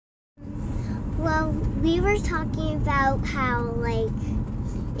we were talking about how, like,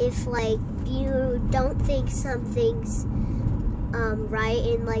 if, like, you don't think something's right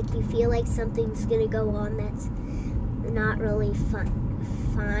and, like, you feel like something's gonna go on that's not really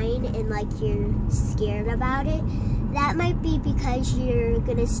fine and, like, you're scared about it, that might be because you're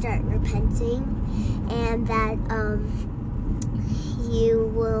gonna start repenting, and that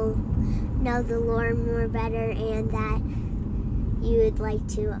you will know the Lord more better, and that you would like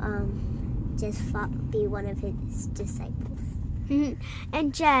to just be one of his disciples.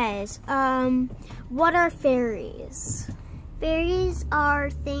 And Jez, what are fairies? Fairies are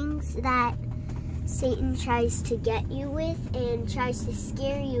things that Satan tries to get you with and tries to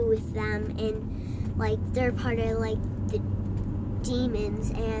scare you with them, and like they're part of like the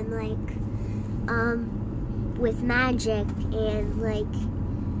demons, and like with magic, and like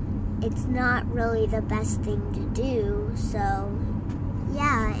it's not really the best thing to do. So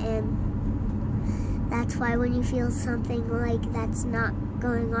yeah, and that's why when you feel something like that's not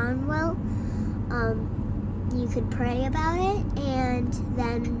going on well, you could pray about it and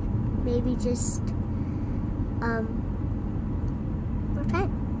then maybe just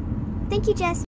repent. Thank you, Jess.